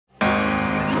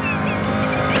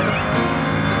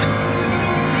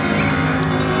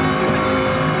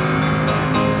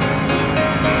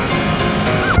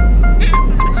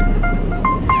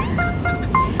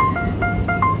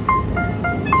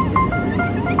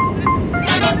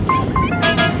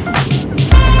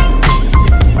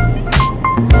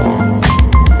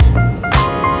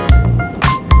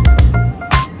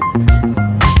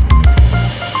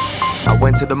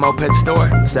to the moped store,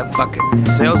 said fuck it.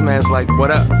 Salesman's like, what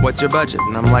up, what's your budget?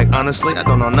 And I'm like, honestly, I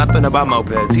don't know nothing about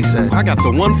mopeds. He said, I got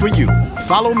the one for you,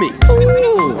 follow me.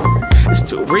 ooh, it's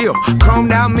too real.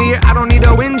 Chromed out mirror, I don't need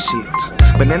a windshield.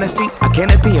 Banana seat, a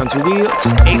canopy on 2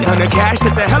 wheels. 800 cash,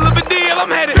 that's a hell of a deal. I'm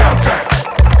headed downtown,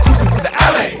 cruising through the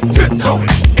alley, tiptoeing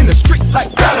in the street like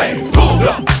ballet. Pulled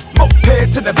up,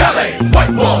 moped to the valet.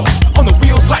 White walls on the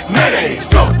wheels like mayonnaise.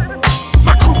 Dope,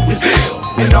 my crew is ill,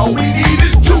 and all we need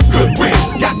is 2 good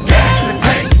wins. Got gas in the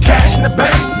tank, cash in the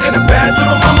bank, and a bad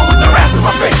little mama with her ass in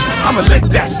my face. I'ma lick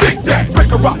that, stick that, break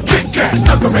her up, kick cat,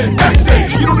 snug her in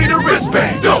backstage. You don't need a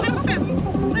wristband. Dope.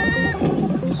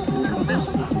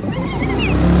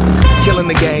 killing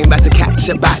the game, about to catch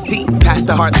a body. Past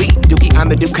the heartbeat, Dookie on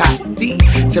the Ducati.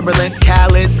 Timberland,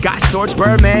 Khaled, Scott Storch,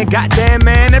 Birdman. Goddamn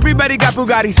man, everybody got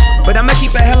Bugattis. But I'ma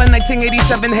keep a hella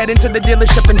 1987, head into the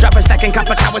dealership and drop a stack and cop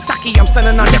a Kawasaki. I'm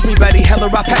stunning on everybody, hella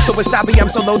raw past the wasabi. I'm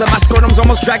so low that my scrotum's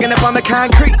almost dragging up on the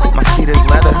concrete. My seat is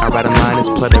leather, I ride a line, it's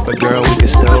pleather. But girl, we can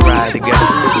still ride together.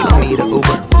 You don't need an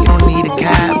Uber, you don't need a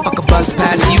cab. Fuck a bus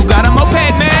pass, you got a moped,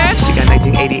 man. She got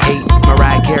 1988,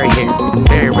 Mariah Carey hair,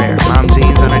 very rare. Mom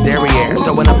jeans on her derriere,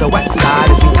 throwing up the west side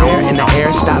as we tear in the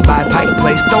air. Stop by Pike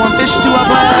Place, throwing fish to a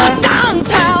bar.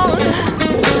 Downtown,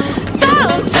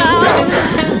 downtown,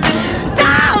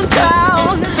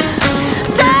 downtown,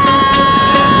 downtown.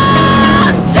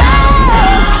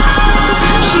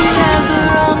 She has her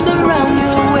arms around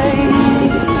your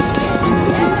waist.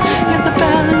 You're the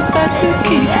balance that will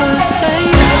keep her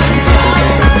safe.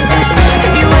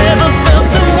 Have you ever felt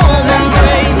the warm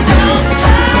embrace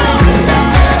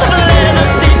of a leather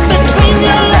seat between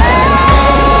your legs?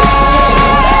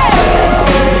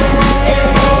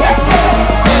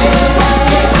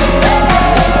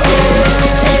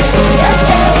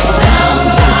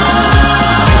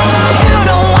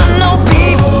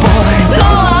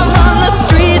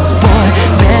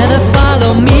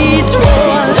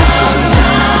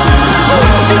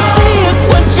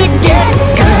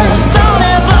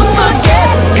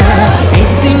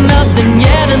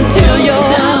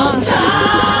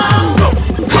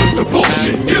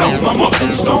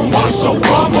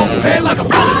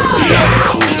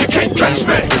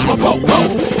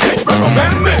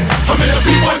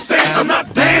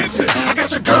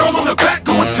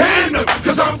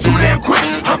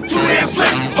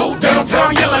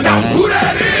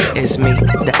 It's me,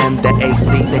 the M, the A,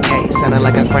 C, the K. Sounding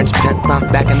like a French pimp from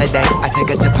back in the day. I take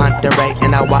her to Ponderay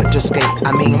and I watch her skate.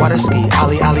 I mean water ski,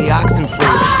 ollie, oxen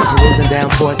free. I'm cruising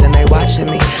down 4th and they watching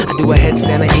me. I do a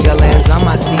headstand and eagle lands on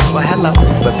my seat. Well hello,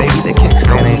 but baby the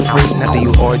kickstand ain't free. Now do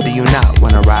you or do you not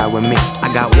wanna ride with me?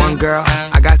 I got one girl,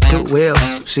 I got 2 wheels.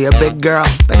 She a big girl,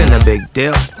 that ain't a big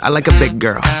deal. I like a big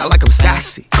girl, I like 'em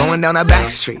sassy. Going down that back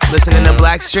street, listening to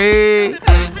Blackstreet.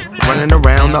 Running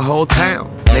around the whole town.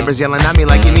 Neighbors yelling at me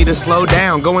like you need to slow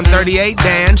down. Going 38,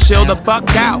 Dan, chill the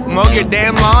fuck out. Mow your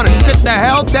damn lawn and sit the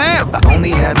hell down. If I only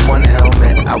had one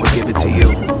helmet, I would give it to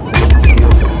you. Give it to you.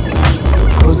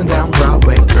 Cruising down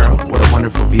Broadway, girl, what a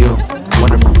wonderful view.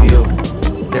 Wonderful view.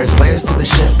 There's layers to the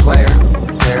shit, player.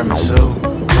 Tiramisu,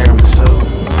 tiramisu.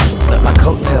 Let my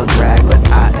coattail drag, but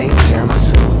I ain't